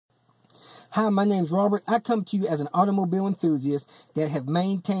Hi, my name's Robert. I come to you as an automobile enthusiast that have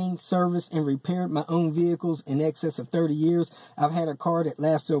maintained, serviced, and repaired my own vehicles in excess of 30 years. I've had a car that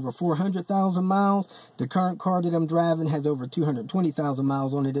lasts over 400,000 miles. The current car that I'm driving has over 220,000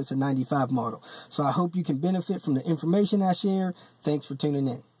 miles on it. It's a 95 model. So I hope you can benefit from the information I share. Thanks for tuning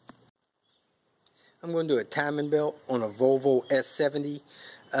in. I'm going to do a timing belt on a Volvo S70.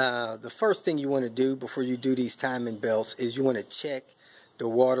 The first thing you want to do before you do these timing belts is you want to check the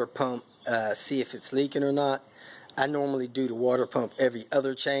water pump, see if it's leaking or not. I normally do the water pump every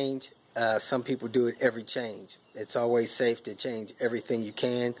other change. Some people do it every change. It's always safe to change everything you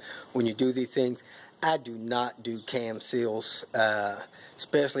can when you do these things. I do not do cam seals,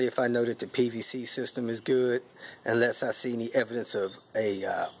 especially if I know that the PVC system is good, unless I see any evidence of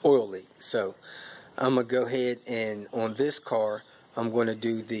a oil leak. So I'm going to go ahead and on this car, I'm going to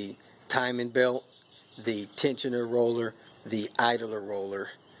do the timing belt, the tensioner roller, the idler roller,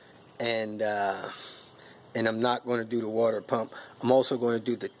 and I'm not going to do the water pump. I'm also going to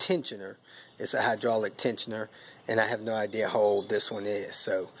do the tensioner. It's a hydraulic tensioner, and I have no idea how old this one is.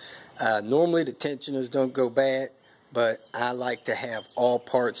 So normally the tensioners don't go bad, but I like to have all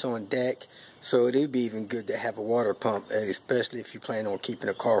parts on deck, so it would be even good to have a water pump, especially if you plan on keeping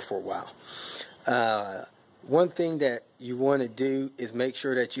a car for a while. One thing that you want to do is make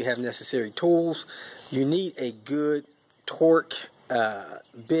sure that you have necessary tools. You need a good torque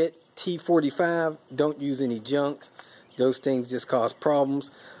bit, T45. Don't use any junk. Those things just cause problems.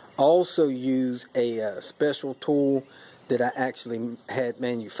 Also use a special tool that I actually had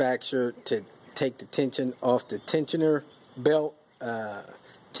manufactured to take the tension off the tensioner belt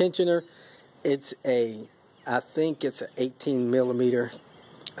tensioner. It's I think it's an 18 millimeter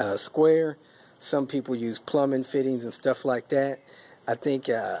square. Some people use plumbing fittings and stuff like that. I think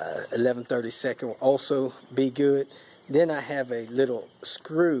 11/32 will also be good. Then I have a little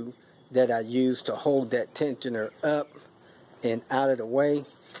screw that I use to hold that tensioner up and out of the way.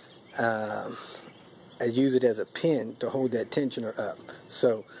 I use it as a pin to hold that tensioner up.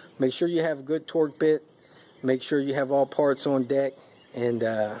 So make sure you have a good torque bit. Make sure you have all parts on deck. And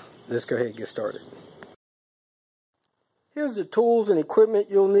let's go ahead and get started. Here's the tools and equipment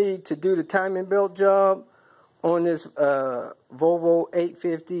you'll need to do the timing belt job on this Volvo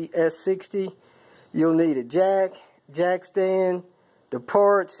 850 S60. You'll need a jack stand, the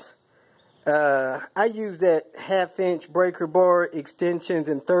parts. I use that 1/2-inch breaker bar extensions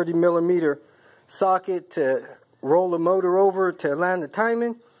and 30 millimeter socket to roll the motor over to align the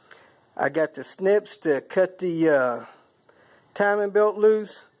timing. I got the snips to cut the timing belt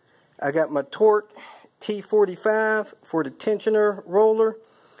loose. I got my torque T45 for the tensioner roller.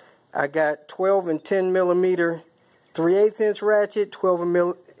 I got 12 and 10 millimeter 3/8-inch ratchet, 12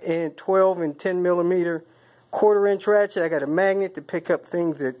 and 10 millimeter 1/4-inch ratchet. I got a magnet to pick up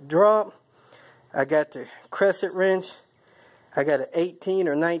things that drop. I got the crescent wrench. I got an 18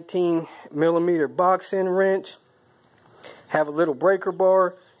 or 19 millimeter box end wrench. Have a little breaker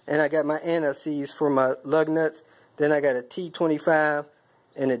bar, and I got my anti-seize for my lug nuts. Then I got a T25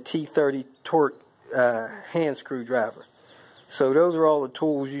 and a T30 torque hand screwdriver. So those are all the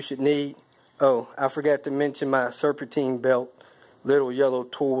tools you should need. Oh, I forgot to mention my serpentine belt, little yellow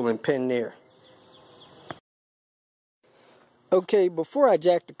tool and pin there. Okay, before I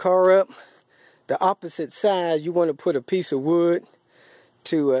jack the car up, the opposite side you want to put a piece of wood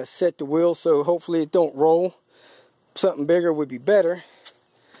to set the wheel so hopefully it don't roll. Something bigger would be better.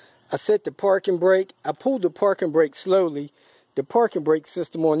 I set the parking brake. I pulled the parking brake slowly. The parking brake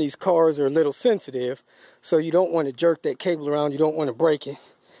system on these cars are a little sensitive, so you don't want to jerk that cable around. You don't want to break it.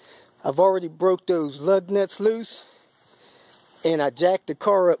 I've already broke those lug nuts loose, and I jacked the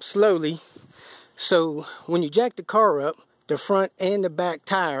car up slowly. So when you jack the car up, the front and the back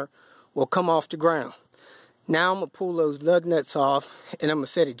tire will come off the ground. Now I'm going to pull those lug nuts off, and I'm going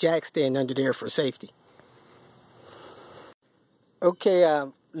to set a jack stand under there for safety. Okay,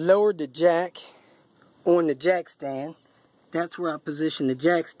 I lowered the jack on the jack stand. That's where I position the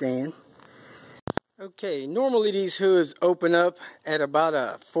jack stand. Okay, normally these hoods open up at about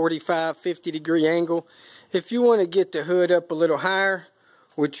a 45-50 degree angle. If you want to get the hood up a little higher,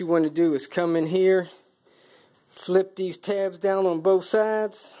 what you want to do is come in here, flip these tabs down on both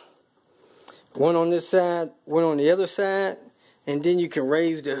sides. One on this side, one on the other side, and then you can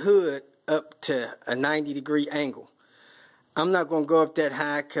raise the hood up to a 90 degree angle. I'm not going to go up that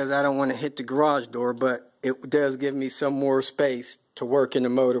high because I don't want to hit the garage door, but it does give me some more space to work in the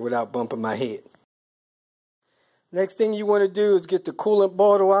motor without bumping my head. Next thing you want to do is get the coolant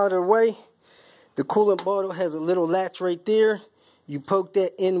bottle out of the way. The coolant bottle has a little latch right there. You poke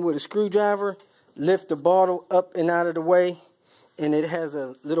that in with a screwdriver, lift the bottle up and out of the way, and it has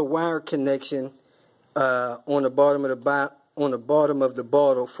a little wire connection on the bottom of the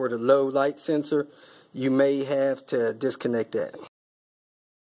bottle for the low light sensor. You may have to disconnect that.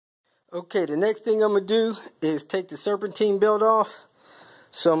 Okay, the next thing I'm going to do is take the serpentine belt off.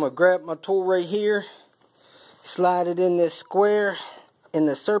 So I'm going to grab my tool right here, slide it in this square in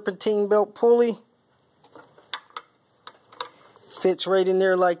the serpentine belt pulley. Fits right in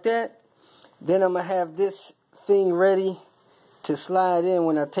there like that. Then I'm going to have this thing ready to slide in.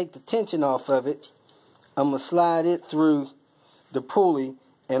 When I take the tension off of it, I'm going to slide it through the pulley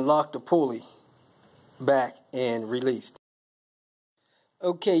and lock the pulley back and release.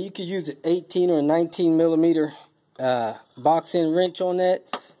 Okay, you could use an 18 or 19 millimeter box end wrench on that.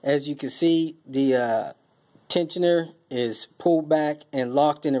 As you can see, the tensioner is pulled back and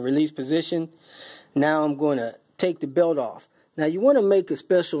locked in a release position. Now I'm going to take the belt off. Now you want to make a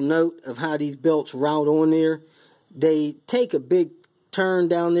special note of how these belts route on there. They take a big turn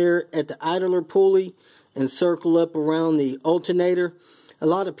down there at the idler pulley and circle up around the alternator. A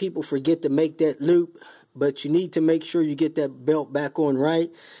lot of people forget to make that loop, but you need to make sure you get that belt back on right.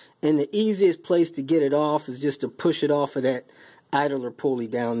 And the easiest place to get it off is just to push it off of that idler pulley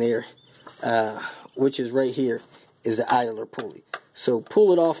down there, which is right here, is the idler pulley. So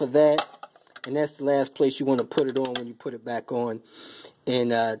pull it off of that, and that's the last place you want to put it on when you put it back on.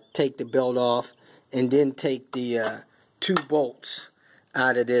 And take the belt off, and then take the 2 bolts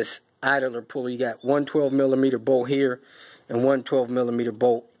out of this idler pulley. You got one 12 millimeter bolt here and one 12 millimeter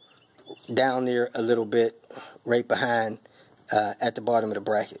bolt down there a little bit right behind at the bottom of the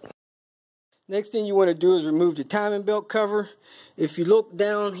bracket. Next thing you want to do is remove the timing belt cover. If you look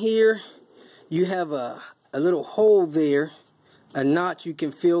down here, you have a little hole there, a notch. You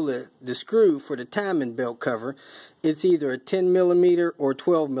can feel the screw for the timing belt cover. It's either a 10 millimeter or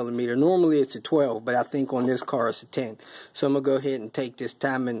 12 millimeter. Normally it's a 12, but I think on this car it's a 10. So I'm going to go ahead and take this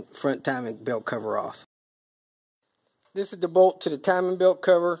front timing belt cover off. This is the bolt to the timing belt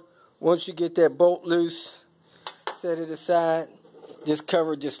cover. Once you get that bolt loose, set it aside. This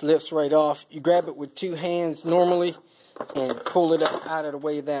cover just lifts right off. You grab it with 2 hands normally and pull it up out of the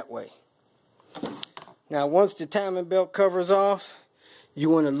way that way. Now once the timing belt cover's off, you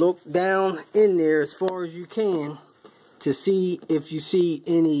want to look down in there as far as you can to see if you see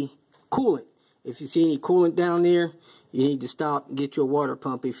any coolant. If you see any coolant down there, you need to stop and get your water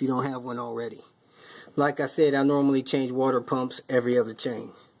pump if you don't have one already. Like I said, I normally change water pumps every other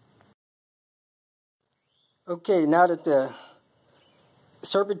change. Okay, now that the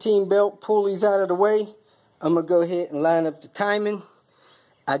serpentine belt pulley's out of the way, I'm going to go ahead and line up the timing.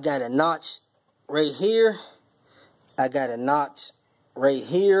 I got a notch right here. I got a notch right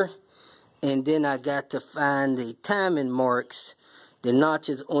here. And then I got to find the timing marks, the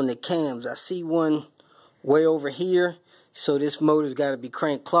notches on the cams. I see one way over here. So this motor's got to be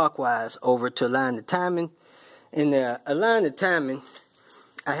cranked clockwise over to align the timing. And to align the timing,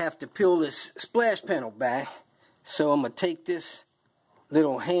 I have to peel this splash panel back. So I'm going to take this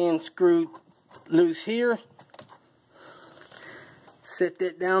little hand screw loose here. Set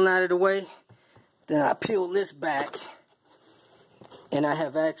that down out of the way. Then I peel this back. And I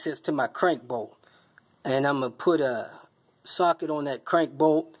have access to my crank bolt. And I'm going to put a socket on that crank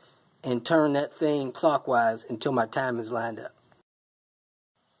bolt and turn that thing clockwise until my timing's lined up.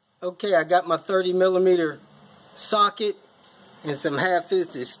 Okay, I got my 30 millimeter socket and some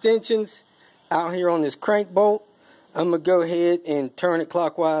half-inch extensions out here on this crank bolt. I'm going to go ahead and turn it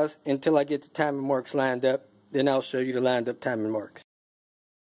clockwise until I get the timing marks lined up. Then I'll show you the lined up timing marks.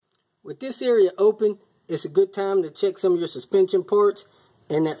 With this area open, it's a good time to check some of your suspension parts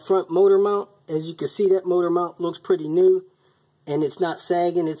and that front motor mount. As you can see, that motor mount looks pretty new and it's not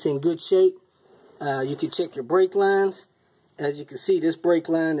sagging, it's in good shape. You can check your brake lines. As you can see, this brake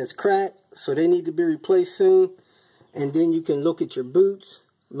line is cracked, so they need to be replaced soon. And then you can look at your boots,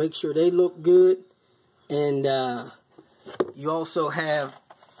 make sure they look good. And you also have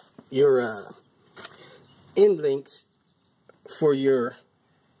your end links for your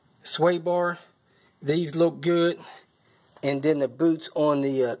sway bar. These look good. And then the boots on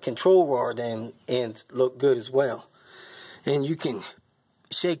the control rod ends look good as well. And you can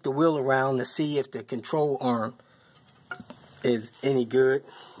shake the wheel around to see if the control arm is any good.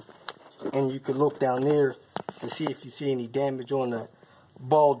 And you can look down there to see if you see any damage on the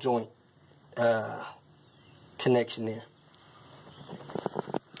ball joint connection there.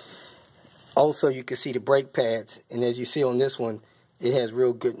 Also, you can see the brake pads, and as you see on this one, it has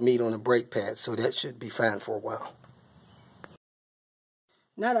real good meat on the brake pads, so that should be fine for a while.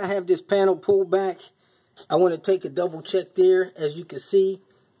 Now that I have this panel pulled back, I want to take a double check there. As you can see,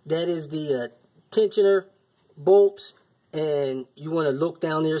 that is the tensioner bolts and you want to look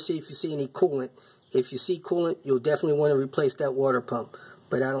down there, see if you see any coolant. If you see coolant, you'll definitely want to replace that water pump,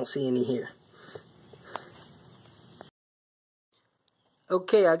 but I don't see any here.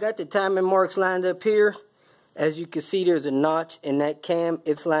 Okay, I got the timing marks lined up here. As you can see, there's a notch in that cam.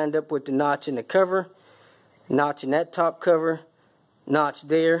 It's lined up with the notch in the cover, notch in that top cover, notch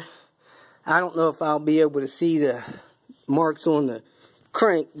there. I don't know if I'll be able to see the marks on the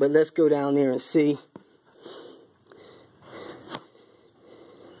crank, but let's go down there and see.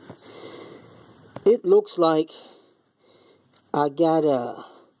 It looks like I got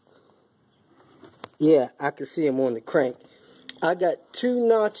yeah, I can see them on the crank. I got 2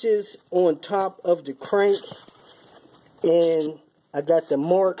 notches on top of the crank, and I got the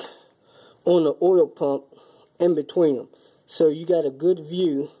mark on the oil pump in between them. So you got a good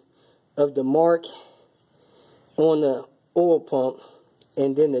view of the mark on the oil pump,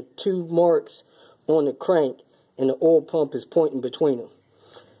 and then the 2 marks on the crank, and the oil pump is pointing between them.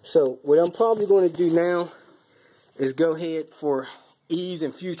 So what I'm probably going to do now is go ahead, for ease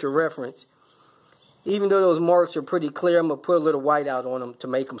and future reference, even though those marks are pretty clear, I'm going to put a little white out on them to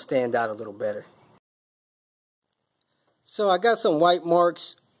make them stand out a little better. So I got some white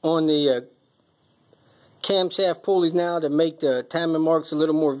marks on the camshaft pulleys now to make the timing marks a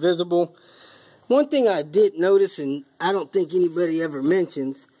little more visible. One thing I did notice, and I don't think anybody ever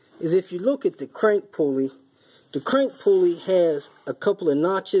mentions, is if you look at the crank pulley has a couple of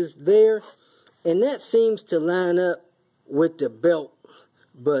notches there, and that seems to line up with the belt,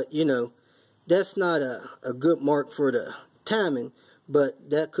 but you know, that's not a good mark for the timing, but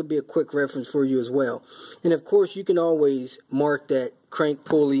that could be a quick reference for you as well. And of course, you can always mark that crank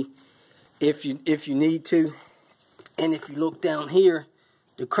pulley if you need to. And if you look down here,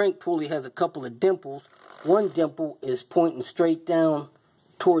 the crank pulley has a couple of dimples. One dimple is pointing straight down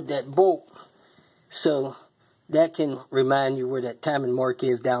toward that bolt, so that can remind you where that timing mark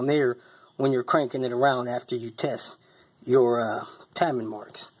is down there when you're cranking it around after you test your timing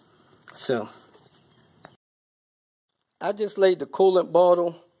marks. So I just laid the coolant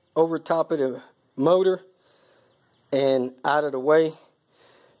bottle over top of the motor and out of the way.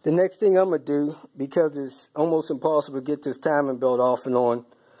 The next thing I'm going to do, because it's almost impossible to get this timing belt off and on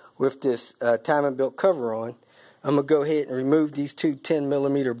with this timing belt cover on, I'm going to go ahead and remove these 2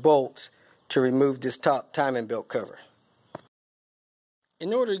 10mm bolts to remove this top timing belt cover.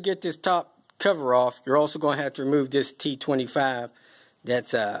 In order to get this top cover off, you're also going to have to remove this T25,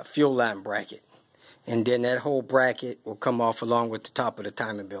 that's a fuel line bracket. And then that whole bracket will come off along with the top of the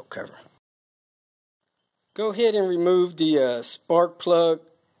timing belt cover. Go ahead and remove the spark plug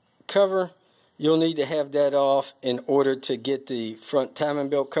cover. You'll need to have that off in order to get the front timing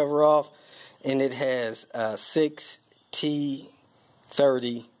belt cover off. And it has 6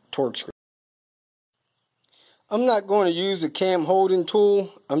 T30 torque screws. I'm not going to use the cam holding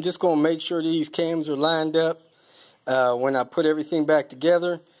tool. I'm just going to make sure these cams are lined up when I put everything back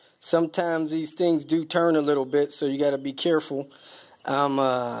together. Sometimes these things do turn a little bit, so you got to be careful.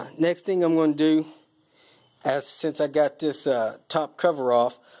 Next thing I'm going to do, since I got this top cover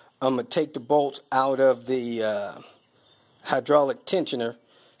off, I'm going to take the bolts out of the hydraulic tensioner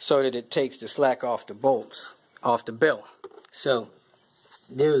so that it takes the slack off the bolts, off the belt. So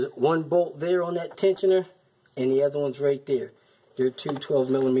there's one bolt there on that tensioner, and the other one's right there. They're 2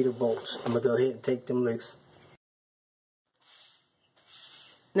 12mm bolts. I'm going to go ahead and take them loose.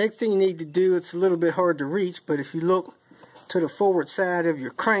 Next thing you need to do, it's a little bit hard to reach, but if you look to the forward side of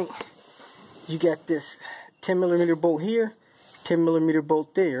your crank, you got this 10mm bolt here, 10mm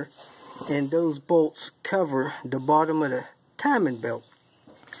bolt there, and those bolts cover the bottom of the timing belt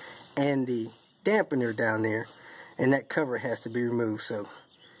and the dampener down there, and that cover has to be removed. So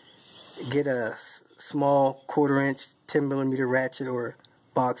get a small 1/4 inch 10mm ratchet or a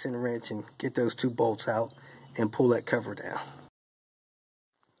box and wrench and get those 2 bolts out and pull that cover down.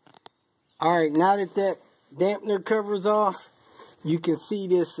 Alright, now that that dampener cover is off, you can see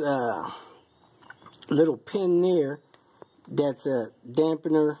this little pin there that's a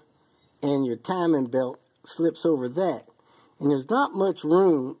dampener, and your timing belt slips over that. And there's not much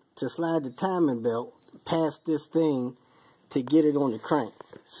room to slide the timing belt past this thing to get it on the crank.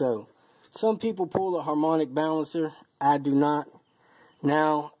 So some people pull a harmonic balancer. I do not.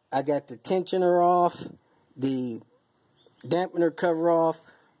 Now I got the tensioner off, the dampener cover off.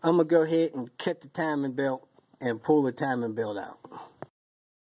 I'm going to go ahead and cut the timing belt and pull the timing belt out.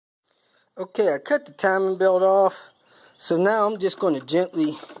 Okay, I cut the timing belt off. So now I'm just going to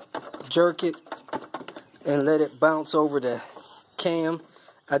gently jerk it and let it bounce over the cam.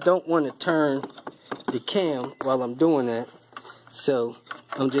 I don't want to turn the cam while I'm doing that. So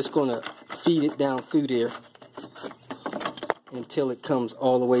I'm just going to feed it down through there. until it comes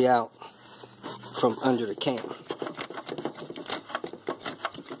all the way out from under the cam.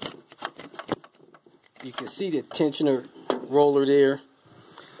 You can see the tensioner roller there.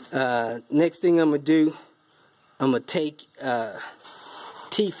 Next thing I'm going to do, I'm going to take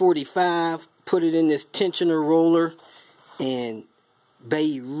T45, put it in this tensioner roller, and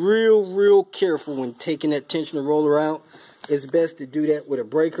be real careful when taking that tensioner roller out. It's best to do that with a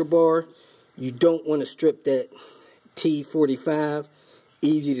breaker bar. You don't want to strip that T45.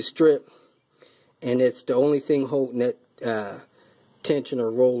 Easy to strip, and it's the only thing holding that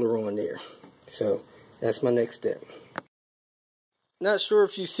tensioner roller on there. So that's my next step. Not sure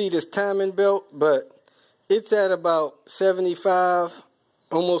if you see this timing belt, but it's at about 75,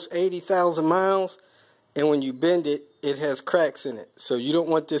 almost 80,000 miles, and when you bend it, it has cracks in it. So you don't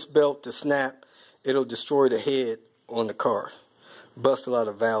want this belt to snap. It'll destroy the head on the car. Bust a lot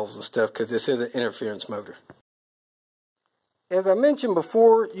of valves and stuff, because this is an interference motor. As I mentioned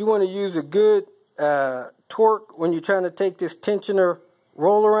before, you want to use a good torque when you're trying to take this tensioner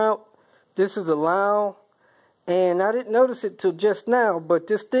roller out. This is a Lyle, and I didn't notice it till just now, but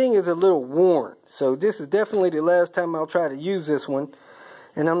this thing is a little worn. So this is definitely the last time I'll try to use this one.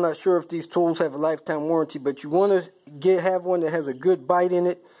 And I'm not sure if these tools have a lifetime warranty, but you want to have one that has a good bite in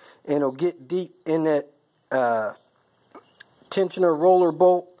it, and it'll get deep in that tensioner roller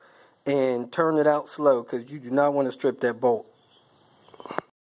bolt and turn it out slow, because you do not want to strip that bolt.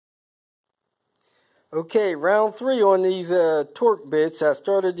 Okay, round 3 on these torque bits. I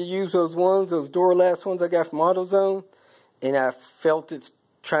started to use those Duralast ones I got from AutoZone, and I felt it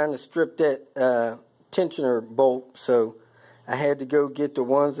trying to strip that tensioner bolt, so I had to go get the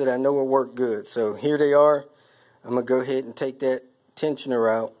ones that I know will work good. So here they are. I'm going to go ahead and take that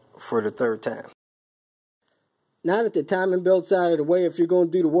tensioner out for the 3rd time. Now that the timing belt's out of the way, if you're going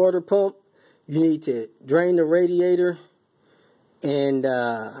to do the water pump, you need to drain the radiator, and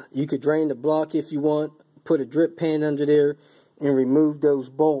you could drain the block if you want. Put a drip pan under there and remove those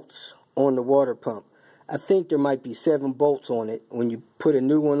bolts on the water pump. I think there might be 7 bolts on it. When you put a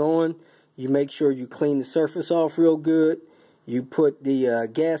new one on, you make sure you clean the surface off real good. You put the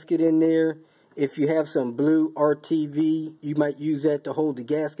gasket in there. If you have some blue RTV, you might use that to hold the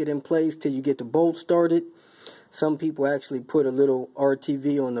gasket in place till you get the bolt started. Some people actually put a little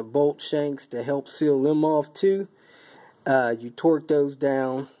RTV on the bolt shanks to help seal them off too. You torque those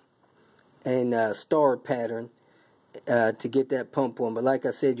down and star pattern to get that pump on. But like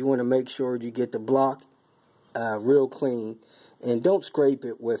I said, you want to make sure you get the block real clean, and don't scrape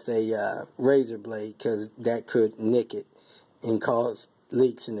it with a razor blade, because that could nick it and cause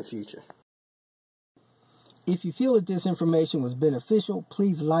leaks in the future. If you feel that this information was beneficial,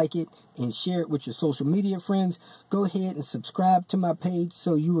 please like it and share it with your social media friends. Go ahead and subscribe to my page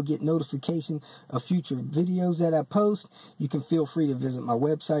so you will get notification of future videos that I post. You can feel free to visit my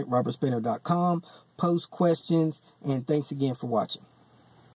website, robertspinner.com, post questions, and thanks again for watching.